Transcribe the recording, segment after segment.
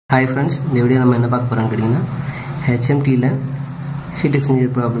Hi friends, இந்த video நம்ம என்ன பார்க்க போறோம்னு கேட்டிங்கன்னா HMT ல heat exchanger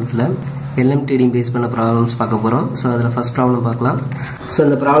problems ல LMTD பேஸ் பண்ண problems பார்க்க போறோம். சோ அதுல ஃபர்ஸ்ட் ப்ராப்ளம் பார்க்கலாம். சோ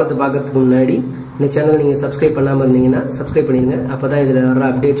இந்த ப்ராப்ளத்தை பார்க்கிறதுக்கு முன்னாடி இந்த சேனலை நீங்க Subscribe பண்ணாம இருந்தீங்கன்னா Subscribe பண்ணிருங்க. அப்பதான் இதுல வர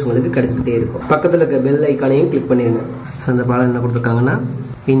அப்டேட்ஸ் உங்களுக்கு கிடைச்சிட்டே இருக்கும். பக்கத்துல இருக்க பெல் ஐகானையும் கிளிக் பண்ணிருங்க. சோ இந்த ப்ராப்ளம் என்ன கொடுத்திருக்காங்கன்னா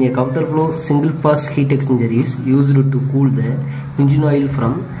in a counter flow single pass heat exchanger is used to cool the engine oil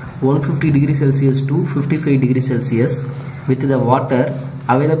from 150 degrees Celsius to 55 degrees Celsius with the water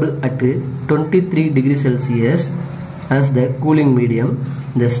available at 23 degrees Celsius as the cooling medium.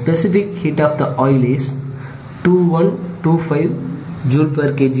 The specific heat of the oil is 2125 joule per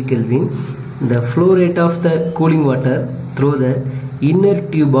kg Kelvin. The flow rate of the cooling water through the inner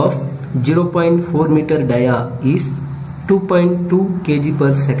tube of 0.4 meter dia is 2.2 kg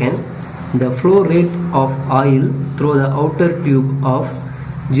per second. The flow rate of oil through the outer tube of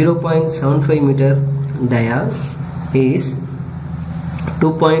 0.75 meter dia is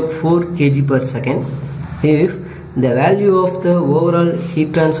 2.4 kg per second. If the value of the overall heat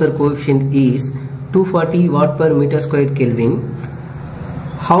transfer coefficient is 240 watt per meter squared Kelvin,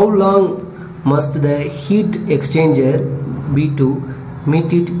 how long must the heat exchanger be to meet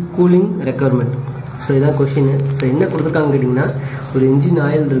its cooling requirement? So இதான் question. So என்ன கொடுத்திருக்காங்க கேட்டிங்கன்னா ஒரு engine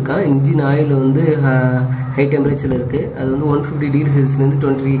oil இருக்கா. Engine oil வந்து high டெம்பரேச்சர்ல இருக்கு. அது வந்து 150 டிகிரி செல்சியஸ்ல இருந்து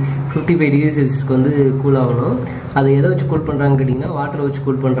 55 டிகிரி செல்சியஸ்க்கு வந்து கூல் ஆகணும். அதை எதை வச்சு கூல் பண்றாங்க கேட்டிங்கன்னா வாட்டரை வச்சு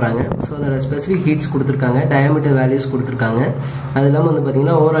கூல் பண்றாங்க. சோ அதோட ஸ்பெசிபிக் ஹீட்ஸ் கொடுத்திருக்காங்க, டயாமீட்டர் வேல்யூஸ் கொடுத்திருக்காங்க. அது இல்லாம வந்து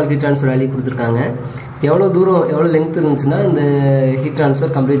பாத்தீங்கன்னா ஓவரால் ஹீட் ட்ரான்ஸ்ஃபர் வேல்யூ கொடுத்திருக்காங்க. எவ்வளவு தூரம் எவ்வளவு லெங்த் இருந்துச்சுன்னா இந்த ஹீட்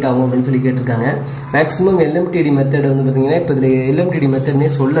ட்ரான்ஸ்ஃபர் கம்ப்ளீட் ஆகும் அப்படின்னு சொல்லி கேட்டிருக்காங்க. மேக்ஸிமம் LMTD மெத்தட் வந்து பாத்தீங்கன்னா இப்போ இதுல LMTD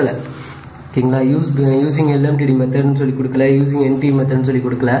மெத்தட்னே சொல்லல. ஓகேங்களா, யூசிங் LMTD மெத்தட்னு சொல்லி கொடுக்கல, யூசிங் NT மெத்தட்னு சொல்லி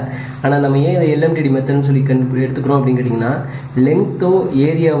கொடுக்கல. ஆனால் நம்ம ஏன் இதை LMTD மெத்தட்னு சொல்லி எடுத்துக்கிறோம் அப்படின்னு கேட்டிங்கன்னா லெங்த்தோ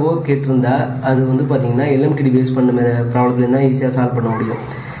ஏரியாவோ கேட்டிருந்தா அது வந்து பார்த்தீங்கன்னா LMTD பேஸ் பண்ண ப்ராப்ளத்துல தான் ஈஸியாக சால்வ் பண்ண முடியும்.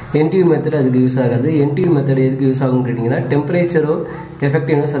 NTU மெத்தட் அதுக்கு யூஸ் ஆகாது. NTU மெத்தட் எதுக்கு யூஸ் ஆகும்னு கேட்டிங்கன்னா டெம்பரேச்சரோ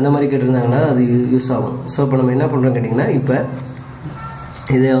எஃபெக்டிவ்னஸ் அந்த மாதிரி கேட்டிருந்தாங்கன்னா அது யூஸ் ஆகும். ஸோ இப்போ நம்ம என்ன பண்ணுறோம் கேட்டிங்கன்னா இப்போ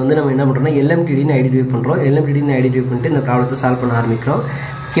இதை வந்து நம்ம என்ன பண்ணுறோம்னா LMTDன்னு ஐடென்டிஃபை பண்ணுறோம். LMTDன்னு ஐடென்டிஃபை பண்ணிட்டு இந்த ப்ராப்ளத்தை சால்வ் பண்ண ஆரம்பிக்கிறோம்.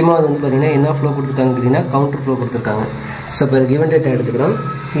 முக்கியமாக வந்து பார்த்தீங்கன்னா என்ன ஃப்ளோ கொடுத்துருக்காங்க கேட்டிங்கன்னா கவுண்டர் ஃப்ளோ கொடுத்துருக்காங்க. ஸோ இப்போ கிவன் டேட்டா எடுத்துக்கிறோம்.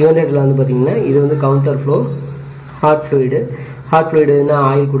 கிவன் டேட்டில் வந்து பார்த்தீங்கன்னா இது வந்து counter flow, hot fluid. Hot ஃப்ளூயிடுனா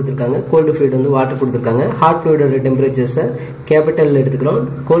oil கொடுத்துருக்காங்க, கோல்டு ஃப்ளூயிட் வந்து வாட்டர் கொடுத்துருக்காங்க. ஹாட் ஃப்ளூயிடோட டெம்பரேச்சர்ஸை கேபிட்டலில் எடுத்துக்கிறோம்,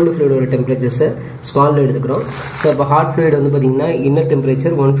 கோல்டு ஃப்ளூயிடோட டெம்பரேச்சர்ஸை ஸ்மாலில் எடுத்துக்கிறோம். ஸோ இப்போ ஹாட் ஃப்ளூயிட் வந்து பார்த்தீங்கன்னா inner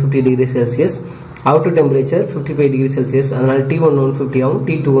temperature 150 degree Celsius, outer temperature 55 degree Celsius. அதனால T1 150 ஆகும்,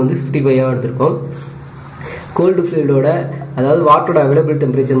 T2 வந்து 55 ஆகும் எடுத்திருக்கோம். கோல்டு ஃப்ளூயிடோட அதாவது வாட்டரோட அவைலபிள்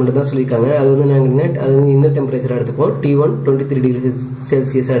டெம்பரேச்சர் மட்டும் தான் சொல்லியிருக்காங்க. அது வந்து நாங்கள் அது வந்து இன்னர் டெம்பரேச்சராக எடுத்துக்குவோம், T1 23 டிகிரி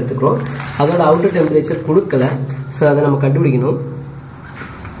செல்சியஸாக எடுத்துக்கிறோம். அதோட அவுட்டர் டெம்பரேச்சர் கொடுக்கல. ஸோ அதை நம்ம கண்டுபிடிக்கணும்.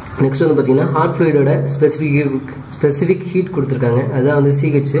 நெக்ஸ்ட் வந்து பார்த்தீங்கன்னா ஹாட் ஃப்ளூயிடோட ஸ்பெசிஃபிக் ஹீட் கொடுத்துருக்காங்க. அதுதான் வந்து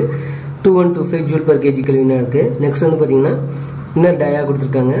CH 2125 ஜூல் பர் கேஜி கெல்வினாக இருக்குது. நெக்ஸ்ட் வந்து பார்த்தீங்கன்னா இன்னர் டயா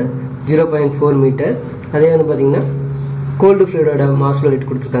கொடுத்துருக்காங்க 0.4 மீட்டர். அதே வந்து பார்த்தீங்கன்னா கோல்டு ஃப்ளூயிடோட மாஸ் ஃப்ளோ ரேட்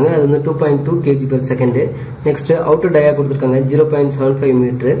கொடுத்துருக்காங்க, அது வந்து 2.2 kg per second. Next outer டயா கொடுத்துருக்காங்க 0.75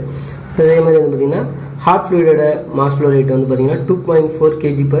 மீட்டர். அதே மாதிரி வந்து பார்த்தீங்கன்னா ஹாட் ஃப்ளூயிடோட மாஸ் ஃப்ளோ ரேட் வந்து பார்த்தீங்கன்னா 2.4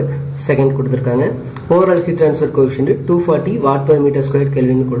 kg per second கொடுத்துருக்காங்க. Overall heat transfer coefficient 240 what per metre square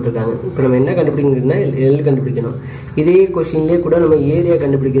kelvin கொடுத்துருக்காங்க. இப்போ நம்ம என்ன கண்டுபிடிக்கணும்னா L கண்டுபிடிக்கணும். இதே கொஸ்டின்லேயே கூட நம்ம ஏரியா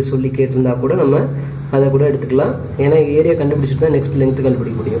கண்டுபிடிக்க சொல்லி கேட்டிருந்தா கூட நம்ம அதை கூட எடுத்துக்கலாம். ஏன்னா ஏரியா கண்டுபிடிச்சிட்டு தான் நெக்ஸ்ட் லெங்த்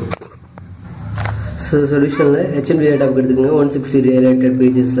கண்டுபிடிக்க முடியும். ஸோ சொல்யூஷனில் HMT டேட்டா புக் எடுத்துக்கோங்க. 160 ரிலேட்டட்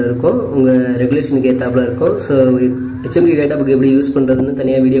பேஜஸில் இருக்கும், உங்கள் ரெகுலேஷனுக்கு ஏற்றாப்புல இருக்கும். ஸோ HMT டேட்டா புக் எப்படி யூஸ் பண்ணுறதுன்னு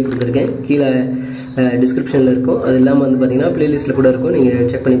தனியாக வீடியோ கொடுத்துருக்கேன், கீழே டிஸ்கிரிப்ஷனில் இருக்கும். அது இல்லாமல் வந்து பார்த்தீங்கன்னா பிளேலிஸ்ட்டில் கூட இருக்கும், நீங்கள்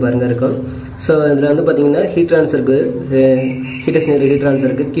செக் பண்ணி பாருங்கள் இருக்கும். ஸோ இதில் வந்து பார்த்தீங்கன்னா heat ட்ரான்ஸ்ஃபருக்கு heat exchanger heat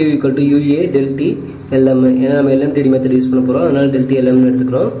ட்ரான்ஸ்ஃபருக்கு Q = UA ΔT LM. ஏன்னா நம்ம LMTD மெத்தட் யூஸ் பண்ண போகிறோம், அதனால ΔT LMனு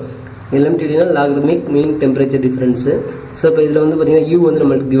எடுத்துக்கிறோம். LMTDனா லாகரித்மிக் மீன் டெம்பரேச்சர் டிஃபரன்ஸு. ஸோ இப்போ இதில் வந்து பார்த்தீங்கன்னா U வந்து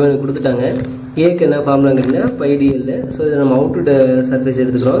நம்மளுக்கு கிவன் கொடுத்துட்டாங்க. ஏக்கு என்ன ஃபார்முலா கேட்டிங்கன்னா πdl. ஸோ இதை நம்ம அவுட் சர்ஃபேஸ்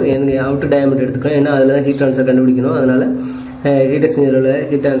எடுத்துக்கிறோம், எனக்கு அவுட் டயாமீட்டர் எடுத்துக்கிறோம். ஏன்னா அதில் தான் ஹீட் ட்ரான்ஸ்ஃபர் கண்டுபிடிக்கணும். அதனால ஹீட் எக்ஸ்சேஞ்சரோட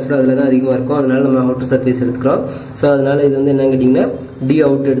ஹீட் ட்ரான்ஸ்ஃபர் அதில் தான் அதிகமாக இருக்கும். அதனால நம்ம அவுட் சர்ஃபேஸ் எடுத்துக்கிறோம். ஸோ அதனால இது வந்து என்ன கேட்டிங்கன்னா D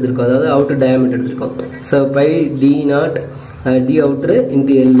அவுட் எடுத்துருக்கோம், அதாவது அவுட் டயாமீட்டர் எடுத்துருக்கோம். ஸோ πd0 D அவுட்ரு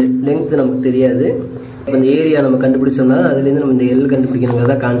இன்ட்டு L. லெங்த் நமக்கு தெரியாது. இப்போ இந்த ஏரியா நம்ம கண்டுபிடிச்சோம்னா அதுலேருந்து நம்ம இந்த L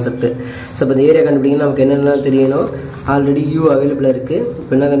கண்டுபிடிக்கணுங்கிறதா கான்செப்ட். ஸோ இப்போ இந்த ஏரியா கண்டுபிடிக்கணும் நமக்கு என்னென்ன தெரியணும், ஆல்ரெடி U அவைலபிளாக இருக்குது.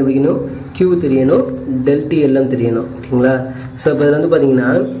 இப்போ என்ன கண்டுபிடிக்கணும், Q தெரியணும், ΔT LM தெரியணும். ஓகேங்களா. ஸோ இப்போ இதில் வந்து பார்த்தீங்கன்னா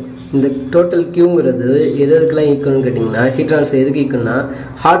இந்த டோட்டல் Qங்கிறது எதுக்கெல்லாம் ஈக்குவல்னு கேட்டிங்கன்னா ஹீட் ட்ரான்ஸ்ஃபர் எதுக்கு ஈக்குவல்னா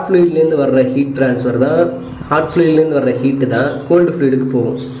ஹாட் ஃப்ளூயிட்லேருந்து வர்ற ஹீட் ட்ரான்ஸ்ஃபர் தான், ஹாட் ஃப்ளூயிட்லேருந்து வர்ற ஹீட்டு தான் கோல்டு ஃப்ளூயிடுக்கு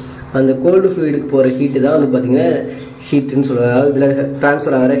போகும். அந்த கோல்டு ஃப்ளூயிடுக்கு போகிற ஹீட்டு தான் வந்து பார்த்தீங்கன்னா ஹீட்டுன்னு சொல்லுவாங்க, அதாவது இதில்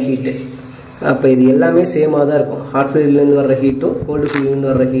ட்ரான்ஸ்ஃபர் ஆகிற ஹீட்டு. அப்போ இது எல்லாமே சேமாக தான் இருக்கும். ஹாட் ஃப்ளூயிட்லேருந்து வர்ற ஹீட்டும் கோல்டு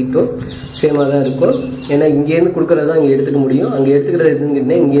ஃப்ளூயிட்லேருந்து வர்ற ஹீட்டும் சேமாக தான் இருக்கும். ஏன்னா இங்கேருந்து கொடுக்குறது தான் இங்கே எடுத்துக்க முடியும். அங்கே எடுத்துக்கிறது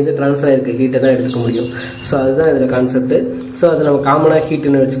எதுன்னு இங்கேருந்து ட்ரான்ஸ்ஃபர் ஆகிருக்க ஹீட்டை தான் எடுத்துக்க முடியும். ஸோ அதுதான் இதில் கான்செப்ட். ஸோ அதை நம்ம காமனாக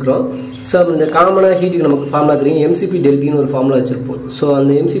ஹீட்டுன்னு வச்சுக்கிறோம். ஸோ இந்த காமனாக ஹீட்டுக்கு நமக்கு ஃபார்முலா தெரியும். எம்சிபி டெல்டின்னு ஒரு ஃபார்முலா வச்சுருப்போம். ஸோ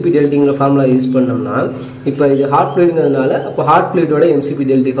அந்த எம்சிபி டெல்டிங்கிற ஃபார்முலா யூஸ் பண்ணோம்னா இப்போ இது ஹாட் ஃப்ளூயிடுங்கிறதுனால அப்போ ஹாட் ஃப்ளூயிடோட எம்சிபி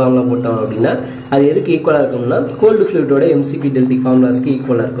டெல்டி ஃபார்முலா போட்டோம் அப்படின்னா அது எதுக்கு ஈக்குவலாக இருக்கும்னா கோல்டு ஃப்ளூயிடோட எம்சிபி டெல்டி ஃபார்முலாஸ்க்கு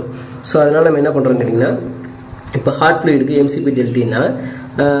ஈக்குவலாக இருக்கும். ஸோ அதனால் நம்ம என்ன பண்ணுறோம் கேட்டிங்கன்னா இப்போ hot ஃப்ளூயிடுக்கு MCB டெல்டினா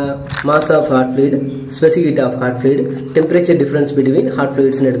mass of hot fluid, specific heat of hot fluid, temperature difference between hot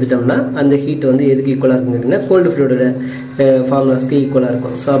ஃப்ளூயிட்ஸ்னு எடுத்துட்டோம்னா அந்த ஹீட் வந்து எதுக்கு ஈக்குவலாக இருக்குன்னு கேட்டிங்கன்னா கோல்டு ஃப்ளூயிடோட ஃபார்முலாஸ்க்கு ஈக்குவலாக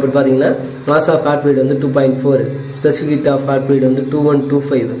இருக்கும். ஸோ அப்படி பார்த்தீங்கன்னா மாஸ் ஆஃப் ஹாட் ஃப்ளூயிட் வந்து 2.4, specific heat of hot fluid வந்து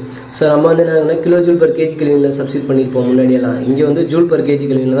 2125. ஸோ நம்ம வந்து என்ன kilo joule per KG கெல்வினில் substitute பண்ணியிருப்போம் முன்னாடியெல்லாம். இங்கே வந்து ஜூல் பர் கேஜி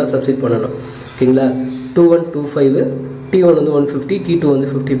கெல்வினில் தான் சப்ஸ்டிட் பண்ணணும். ஓகேங்களா? 2125, T1 வந்து 150, T2 வந்து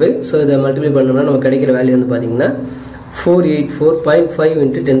 55. ஸோ இதை மல்டிப்ளை பண்ணோம்னா நமக்கு கிடைக்கிற வேல்யூ வந்து பார்த்தீங்கன்னா 484.5 ×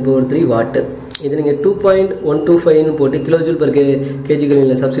 10⁻³ வாட்டு. இது நீங்கள் 2.125 போட்டு kilo joule per KG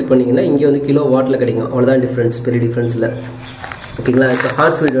கெல்வினில் substitute பண்ணிங்கன்னா இங்கே வந்து கிலோ வாட்டில் கிடைக்கும். அவ்வளோதான் டிஃப்ரென்ஸ், பெரிய டிஃப்ரென்ஸ் இல்லை. ஓகேங்களா? இப்போ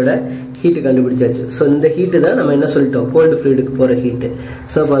ஹாட் ஃப்ளூயிடோட ஹீட்டு கண்டுபிடிச்சாச்சு. ஸோ இந்த ஹீட்டு தான் நம்ம என்ன சொல்லிட்டோம், கோல்டு ஃப்ளூயிடுக்கு போகிற ஹீட்டு.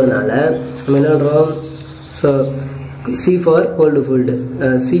 ஸோ அப்போ அதனால் நம்ம என்ன பண்ணுறோம், so C for gold fluid,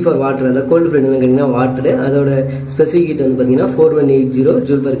 C for water. அதாவது கோல்டு ஃப்ளூயிட் என்ன கேட்டிங்கன்னா வாட்டரு, அதோட ஸ்பெசிஃபிக் ஹீட் வந்து பார்த்தீங்கன்னா 4180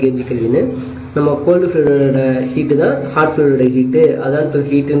 ஜூல் பர் கேஜி கெல்வின். நம்ம கோல்டு ஃப்ளூயிடோட ஹீட்டு தான் ஹாட் ஃப்ளூயிடோட ஹீட்டு. அதான் இப்போ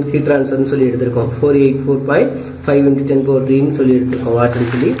ஹீட் ட்ரான்ஸ்ஃபர்னு சொல்லி எடுத்திருக்கோம். 484.5 × 10⁻³ சொல்லி எடுத்திருக்கோம்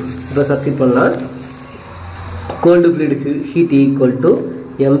வாட்டர்னு சொல்லி. இப்போ சப்ஸ்டிட் பண்ணலாம். Gold ஃப்ளூயிடுக்கு heat equal to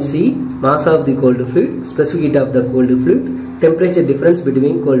MC mass of the cold fluid, specific heat of the cold fluid, temperature difference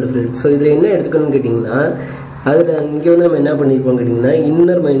between cold fluid. So இதில் என்ன எடுத்துக்கணும்னு கேட்டிங்கன்னா அதில் இங்கே வந்து நம்ம என்ன பண்ணியிருப்போம் கேட்டிங்கன்னா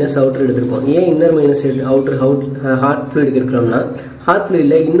இன்னர் மைனஸ் அவுட்டர் எடுத்திருப்போம். ஏன் inner minus outer hot ஃப்ளூயிடுக்கு இருக்கிறோம்னா hot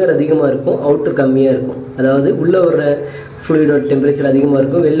ஃப்ளூயிடில் inner அதிகமாக இருக்கும், அவுட்டர் கம்மியாக இருக்கும். அதாவது உள்ளே வர்ற ஃப்ளூயிடோட டெம்பரேச்சர் அதிகமாக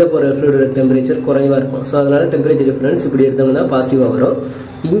இருக்கும், வெளில போகிற ஃப்ளூயிடோட டெம்பரேச்சர் குறைவாக இருக்கும். ஸோ அதனால் டெம்பரேச்சர் டிஃபரன்ஸ் இப்படி எடுத்தோம்னா பாசிட்டிவாக வரும்.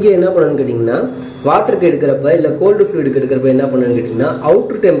 இங்கே என்ன பண்ணணும்னு கேட்டிங்கன்னா வாட்டருக்கு எடுக்கிறப்ப இல்லை கோல்டு ஃப்ளூயிடுக்கு எடுக்கிறப்ப என்ன பண்ணணும்னு கேட்டிங்கன்னா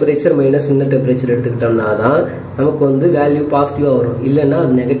outer temperature minus inner temperature எடுத்துக்கிட்டோம்னா தான் நமக்கு வந்து வேல்யூ பாசிட்டிவாக வரும், இல்லைன்னா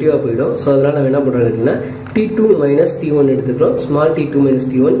அது நெகட்டிவாக போயிடும். ஸோ அதனால் நம்ம என்ன பண்ணுறோம் கேட்டிங்கன்னா T2 - T1 எடுத்துக்கிறோம். ஸ்மால் T2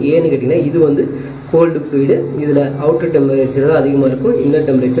 - T1 ஏன்னு கேட்டிங்கன்னா இது வந்து கோல்டு ஃப்ளூயிடு, இதில் அவுட்டர் டெம்பரேச்சர் தான் அதிகமாக இருக்கும், இன்னர்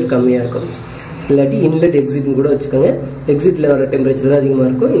டெம்பரேச்சர் கம்மியாக இருக்கும். இல்லாட்டி இன்லெட் எக்ஸிட்னு கூட வச்சுக்கோங்க. எக்ஸிட்டில் வர டெம்பரேச்சர் தான் அதிகமாக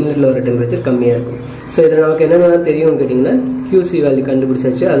இருக்கும், இன்லெட்டில் வர டெம்பரேச்சர் கம்மியாக இருக்கும். ஸோ இதில் நமக்கு என்னென்ன தெரியும்னு கேட்டிங்கன்னா QC வேல்யூ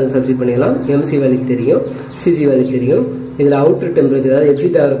கண்டுபிடிச்சாச்சு, அதை சப்ஸ்டிட் பண்ணிடலாம். MC வேல்யூ தெரியும், CC வேல்யூ தெரியும். இதில் அவுட்டர் டெம்பரேச்சர் அதாவது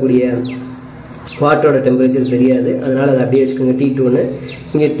எக்ஸிட் ஆகக்கூடிய வாட்டரோட டெம்பரேச்சர் தெரியாது, அதனால் அதை அப்படியே வச்சுக்கோங்க T2ன்னு.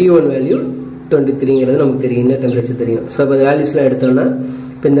 இங்கே T1 வேல்யூ 23ங்கிறது நமக்கு தெரியும், இன்னர் டெம்பரேச்சர் தெரியும். ஸோ இப்போ இந்த வேல்யூஸ்லாம் எடுத்தோம்னா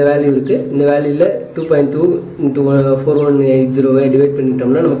இப்போ இந்த வேல்யூ இருக்குது, இந்த வேல்யூவில் 2.2 × 4180 டிவைட்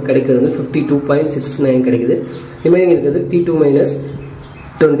பண்ணிட்டோம்னா நமக்கு கிடைக்கிறது வந்து 52.69 கிடைக்குது. ரிமைனிங் இருக்கிறது T2 -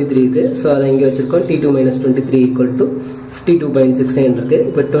 23 இருக்குது. ஸோ அதை இங்கே வச்சுருக்கோம். T2 - 23 = 52.69 இருக்குது.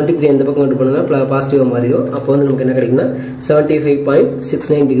 இப்போ 23 எந்த பக்கம் கொண்டு போனோம்னா பாசிட்டிவாக மாறிடும். அப்போ வந்து நமக்கு என்ன கிடைக்குன்னா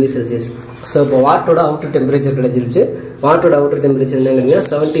 75.69 டிகிரி செல்சியஸ். ஸோ இப்போ வாட்டரோட அவுட்டர் டெம்பரேச்சர் கிடைச்சிருச்சு. வாட்டரோட அவுட்டர் டெம்பரேச்சர் என்ன கேட்டிங்கன்னா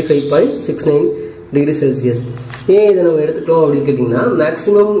 75.69 டிகிரி செல்சியஸ். ஏன் இதை நம்ம எடுத்துட்டோம் அப்படின்னு கேட்டிங்கன்னா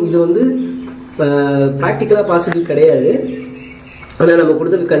மேக்ஸிமம் இது வந்து ப்ராக்டிக்கலாக பாசிபிள் கிடையாது. ஆனால் நம்ம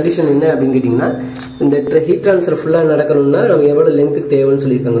கொடுத்துருக்க கண்டிஷன் என்ன அப்படின்னு கேட்டிங்கன்னா இந்த ஹீட் ட்ரான்ஸ்ஃபர் ஃபுல்லாக நடக்கணும்னா நம்ம எவ்வளோ லென்த்துக்கு தேவைன்னு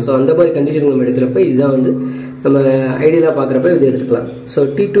சொல்லியிருக்காங்க. ஸோ அந்த மாதிரி கண்டிஷன் நம்ம எடுக்கிறப்ப இதுதான் வந்து நம்ம ஐடியலாக பார்க்குறப்ப இது எடுத்துக்கலாம். ஸோ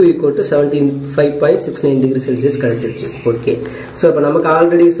T2 = 75.69 டிகிரி செல்சியஸ் கிடச்சிருச்சு. ஓகே. ஸோ இப்போ நமக்கு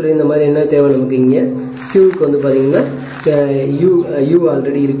ஆல்ரெடி சொல்லி இந்த மாதிரி என்ன தேவை நமக்கு இங்கே Qக்கு வந்து பார்த்தீங்கன்னா U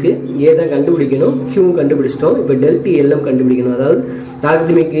ஆல்ரெடி இருக்குது, ஏ தான் கண்டுபிடிக்கணும், Qவும் கண்டுபிடிச்சிட்டோம். இப்போ டெல்டி LM கண்டுபிடிக்கணும், அதாவது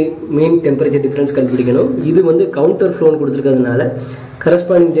லாகரித்மிக் மீன் டெம்பரேச்சர் டிஃபரன்ஸ் கண்டுபிடிக்கணும். இது வந்து counter ஃப்ளோன்னு கொடுத்துருக்கிறதுனால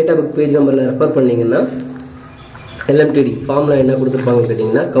corresponding data book page நம்பரில் ரெஃபர் பண்ணிங்கன்னா LMTD ஃபார்முலா என்ன கொடுத்துருப்பாங்க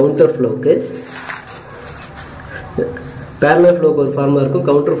கேட்டிங்கன்னா கவுண்டர் ஃப்ளோக்கு பேரலல் ஃப்ளோக்கு ஒரு ஃபார்முலா இருக்கும்,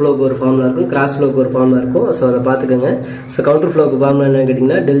 கவுண்டர் ஃப்ளோக்கு ஒரு ஃபார்முலா இருக்கும், கிராஸ் ஃப்ளோக்கு ஒரு ஃபார்முலா இருக்கும். ஸோ அதை பார்த்துக்கோங்க. ஸோ கவுண்டர் ஃப்ளோக்கு ஃபார்முலா என்ன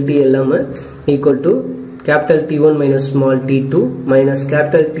கேட்டிங்கன்னா டெல்டி LM = capital T1 - small t2 minus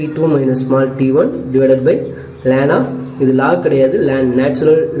capital T2 - small t1 divided by ln of, இது log கிடையாது, ln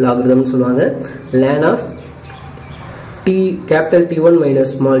நேச்சுரல் லாகரிதம் சொல்லுவாங்க, ln of capital T1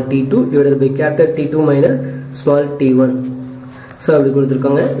 - small t2 divided by capital T2 - small t1. So அப்படி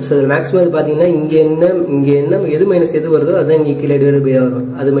கொடுத்துருக்காங்க. So maximum இது பார்த்தீங்கன்னா இங்கே என்ன எது மைனஸ் எது வருதோ அதான் இங்கே கீழே டிவைட் பை வரும்,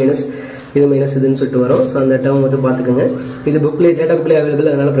 அது மைனஸ் இது மைனஸ் இதுன்னு சொல்லிட்டு வரும். ஸோ அந்த டேர்ம் வந்து பார்த்துக்கோங்க. இது புக்லேயே டேட்டா புக்லேயே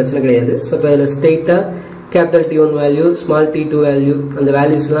அவைலபிள், அதனால பிரச்சனை கிடையாது. ஸோ இப்போ இதில் ஸ்ட்ரெயிட்டாக capital T1 value, small T2 value, அந்த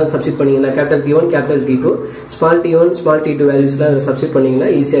வேல்யூஸ்லாம் சப்ஸ்டிட் பண்ணிங்கன்னா capital T1 capital T2 small T1 small T2 வேல்யூஸ்லாம் அதை சப்ஸ்டிட் பண்ணிங்கன்னா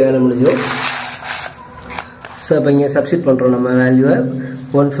ஈஸியாக வேலை முடிஞ்சிடும். ஸோ இப்போ இங்கே சப்ஸ்டிட் பண்ணுறோம் நம்ம வேல்யூவை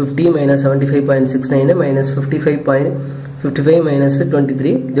 150 minus 75.69 minus 55 minus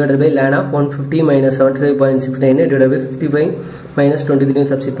 23 divided by ln of 150 minus 75.69 divided by 55 minus 23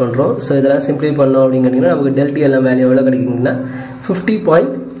 substitute பண்றோம். So இதெல்லாம் சிம்பிளை பண்ணோம் அப்படிங்கறீங்கன்னா நமக்கு del T எல்லாம் வேல்யூ எவ்வளவு கிடைக்கும்னா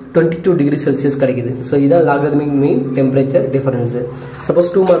 50.22 டிகிரி செல்சியஸ் கிடைக்குது. So இதான் logarithmic mean temperature difference. Suppose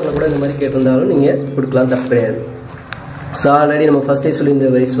 2 மார்க்ல கூட இந்த மாதிரி கேட்டிருந்தாலும் நீங்க கொடுக்கலாம், தப்பு கிடையாது. So already நம்ம ஃபர்ஸ்ட் டே சொல்லி இந்த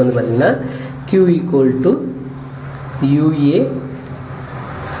வைஸ் வந்து பாத்தீங்கன்னா Q equal to UA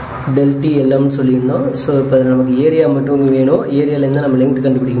del T LM சொல்லியிருந்தோம். ஸோ இப்போ நமக்கு ஏரியா மட்டும் வேணும், ஏரியாவிலேருந்து நம்ம லெங்க்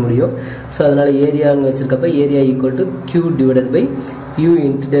கண்டுபிடிக்க முடியும். ஸோ அதனால் ஏரியான்னு வச்சிருக்கப்ப area equal to Q divided by U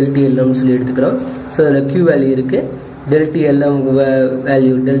into del T LM சொல்லி எடுத்துக்கிறோம். ஸோ அதில் Q வேல்யூ இருக்குது, del T LM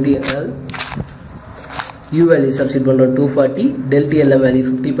value del T அதாவது U வேல்யூ சப்ஸ்டிட் பண்ணுறோம் 240, del T LM value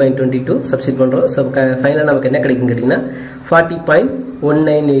 50.22 substitute பண்ணுறோம். ஸோ ஃபைனலாக நமக்கு என்ன கிடைக்குன்னு கேட்டிங்கன்னா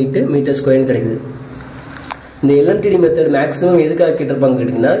 40.198 மீட்டர் ஸ்கொயர்னு கிடைக்குது. இந்த LMTD மெத்தட் மேக்ஸிமம் எதுக்காக கேட்டிருப்பாங்க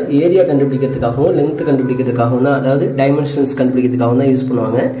கேட்டிங்கன்னா ஏரியா கண்டுபிடிக்கிறதுக்காகவும் லென்த் கண்டுபிடிக்கிறதுக்காகவும் தான், அதாவது டைமென்ஷன்ஸ் கண்டுபிடிக்கிறதுக்காகவும் தான் யூஸ்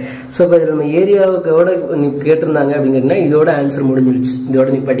பண்ணுவாங்க. ஸோ இப்போ இதில் நம்ம ஏரியாவோட கேட்டிருந்தாங்க அப்படிங்கிறதுனா இதோட ஆன்சர் முடிஞ்சிருச்சு, இதோட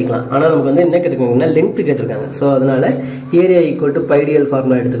நிப்பாட்டிக்கலாம். ஆனால் நமக்கு வந்து என்ன கேட்டிருக்காங்கன்னா லென்த் கேட்டிருக்காங்க. ஸோ அதனால ஏரியா ஈக்குவல் டு பைடியல்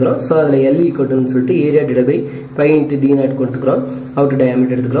ஃபார்முலா எடுத்துக்கிறோம். ஸோ அதில் L ஈக்குவல்னு சொல்லிட்டு area divide by pi into D not கொடுத்துக்கிறோம், out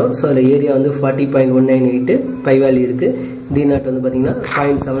diameter எடுத்துக்கிறோம். ஸோ அதில் ஏரியா வந்து 40.198 பை வேல்யூ இருக்குது, D நாட் வந்து பார்த்தீங்கன்னா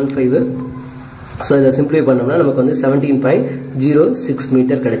 0.75. ஸோ இதை சிம்பிளை பண்ணோம்னா நமக்கு வந்து 17.06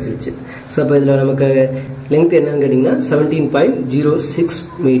 மீட்டர் கிடைச்சிருச்சு. ஸோ இப்போ இதில் நமக்கு லெங்த் என்னன்னு கேட்டிங்கன்னா 17.06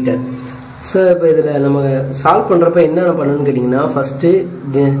 மீட்டர். ஸோ இப்போ இதில் நம்ம சால்வ் பண்ணுறப்ப என்னென்ன பண்ணணும்னு கேட்டிங்கன்னா ஃபஸ்ட்டு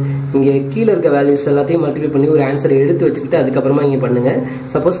இங்கே கீழே இருக்க வேல்யூஸ் எல்லாத்தையும் மல்டிப்ளை பண்ணி ஒரு ஆன்சரை எடுத்து வச்சுக்கிட்டு அதுக்கப்புறமா இங்கே பண்ணுங்கள்.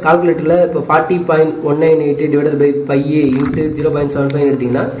 சப்போஸ் கால்குலேட்டரில் இப்போ 40.198 டிவைடட் பை பையே இன்ட்டு 0.75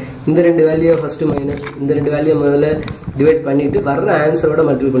 எடுத்திங்கன்னா இந்த ரெண்டு வேல்யூ ஃபஸ்ட்டு மைனஸ் இந்த ரெண்டு வேல்யூ முதல்ல டிவைட் பண்ணிவிட்டு வர்ற ஆன்சரோட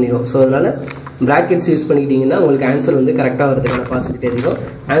மல்டிப்ளை பண்ணிடுவோம். ஸோ அதனால் பிராக்கெட்ஸ் யூஸ் பண்ணிக்கிட்டீங்கன்னா உங்களுக்கு ஆன்சர் வந்து கரெக்டாக வரதுக்கான பாசிபிலிட்டி இருக்கும்.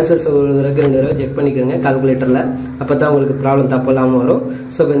 ஆன்சர்ஸ் ஒரு தடவை 2 தடவை செக் பண்ணிக்கிறங்க கால்குலேட்டரில், அப்போ தான் உங்களுக்கு ப்ராப்ளம் தப்பெல்லாமல் வரும்.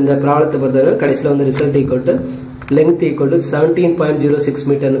 ஸோ இப்போ இந்த ப்ராப்ளத்தை பொறுத்தவரை கடைசியில் வந்து result equal to length equal to 17.06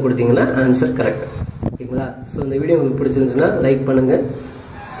 மீட்டர்னு கொடுத்தீங்கன்னா ஆன்சர் கரெக்ட். ஓகேங்களா? ஸோ இந்த வீடியோ உங்களுக்கு பிடிச்சிருந்துச்சுன்னா லைக் பண்ணுங்கள்,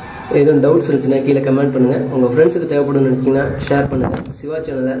 எதுவும் டவுட்ஸ் இருந்துச்சுன்னா கீழே கமெண்ட் பண்ணுங்கள், உங்கள் ஃப்ரெண்ட்ஸுக்கு தேவைப்படுன்னு நினச்சிங்கன்னா ஷேர் பண்ணுங்கள், சிவா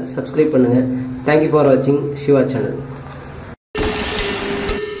சேனலை சப்ஸ்கிரைப் பண்ணுங்கள். தேங்க்யூ ஃபார் வாட்சிங் சிவா சேனல்.